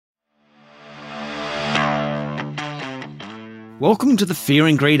Welcome to the Fear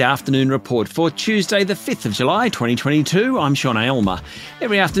and Greed Afternoon Report for Tuesday, the 5th of July, 2022. I'm Sean Aylmer.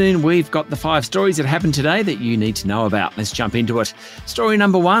 Every afternoon, we've got the 5 stories that happened today that you need to know about. Let's jump into it. Story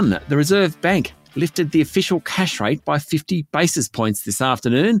number 1, the Reserve Bank lifted the official cash rate by 50 basis points this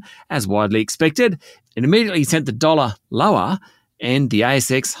afternoon, as widely expected. It immediately sent the dollar lower and the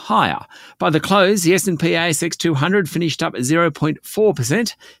ASX higher. By the close, the S&P ASX 200 finished up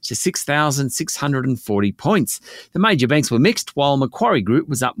 0.4% to 6,640 points. The major banks were mixed, while Macquarie Group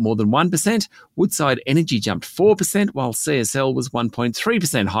was up more than 1%, Woodside Energy jumped 4%, while CSL was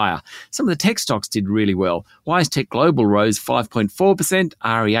 1.3% higher. Some of the tech stocks did really well. WiseTech Global rose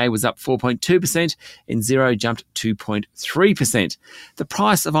 5.4%, REA was up 4.2%, and Xero jumped 2.3%. The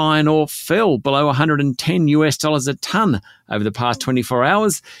price of iron ore fell below $110 a tonne over the past 24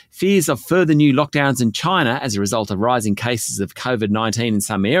 hours. Fears of further new lockdowns in China as a result of rising cases of COVID-19 in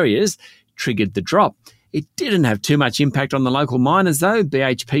some areas triggered the drop. It didn't have too much impact on the local miners though.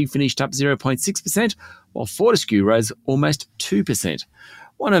 BHP finished up 0.6%, while Fortescue rose almost 2%.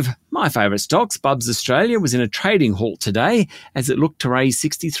 One of my favourite stocks, Bubs Australia, was in a trading halt today as it looked to raise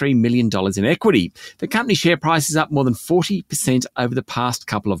 $63 million in equity. The company share price is up more than 40% over the past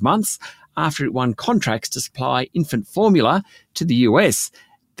couple of months after it won contracts to supply infant formula to the US.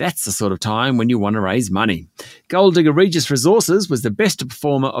 That's the sort of time when you want to raise money. Gold Digger Regis Resources was the best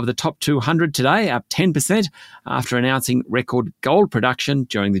performer of the top 200 today, up 10% after announcing record gold production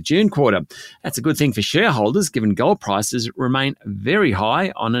during the June quarter. That's a good thing for shareholders given gold prices remain very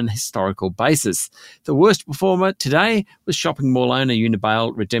high on an historical basis. The worst performer today was shopping mall owner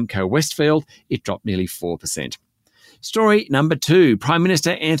Unibail Rodamco Westfield. It dropped nearly 4%. Story number 2. Prime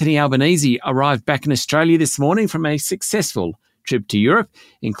Minister Anthony Albanese arrived back in Australia this morning from a successful trip to Europe,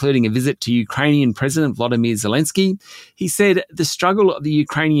 including a visit to Ukrainian President Volodymyr Zelensky. He said the struggle of the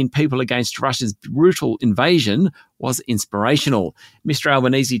Ukrainian people against Russia's brutal invasion was inspirational. Mr.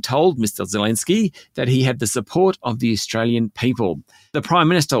 Albanese told Mr. Zelensky that he had the support of the Australian people. The Prime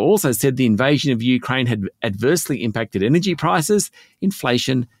Minister also said the invasion of Ukraine had adversely impacted energy prices,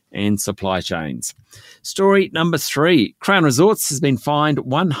 inflation, and supply chains. Story number 3. Crown Resorts has been fined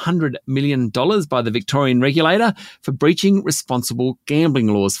 $100 million by the Victorian regulator for breaching responsible gambling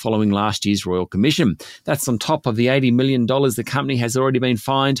laws following last year's Royal Commission. That's on top of the $80 million the company has already been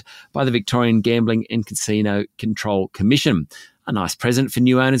fined by the Victorian Gambling and Casino Control Commission. A nice present for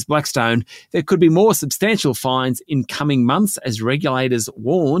new owners Blackstone. There could be more substantial fines in coming months as regulators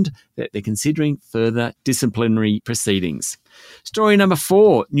warned that they're considering further disciplinary proceedings. Story number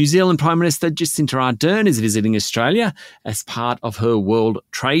 4. New Zealand Prime Minister Jacinda Ardern is visiting Australia as part of her World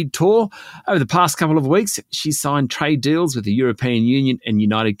Trade Tour. Over the past couple of weeks, she signed trade deals with the European Union and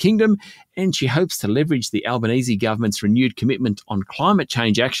United Kingdom, and she hopes to leverage the Albanese government's renewed commitment on climate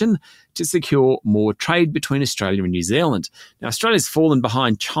change action to secure more trade between Australia and New Zealand. Now, Australia's fallen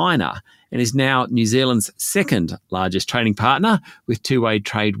behind China and is now New Zealand's second largest trading partner, with two-way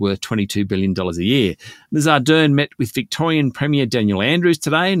trade worth $22 billion a year. Ms. Ardern met with Victorian Premier Daniel Andrews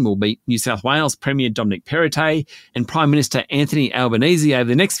today and will meet New South Wales Premier Dominic Perrottet and Prime Minister Anthony Albanese over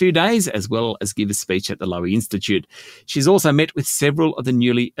the next few days, as well as give a speech at the Lowy Institute. She's also met with several of the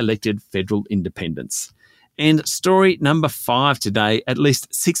newly elected federal independents. And story number 5 today, at least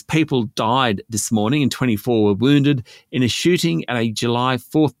 6 people died this morning and 24 were wounded in a shooting at a July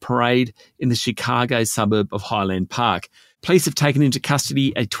 4th parade in the Chicago suburb of Highland Park. Police have taken into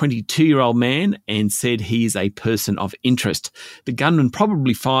custody a 22-year-old man and said he is a person of interest. The gunman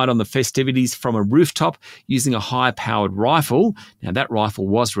probably fired on the festivities from a rooftop using a high-powered rifle. Now, that rifle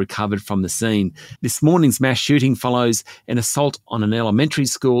was recovered from the scene. This morning's mass shooting follows an assault on an elementary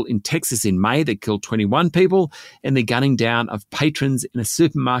school in Texas in May that killed 21 people and the gunning down of patrons in a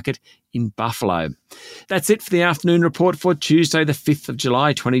supermarket in Buffalo. That's it for the afternoon report for Tuesday, the 5th of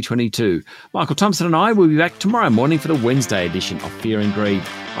July, 2022. Michael Thompson and I will be back tomorrow morning for the Wednesday edition of Fear and Greed.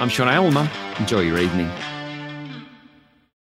 I'm Sean Aylmer. Enjoy your evening.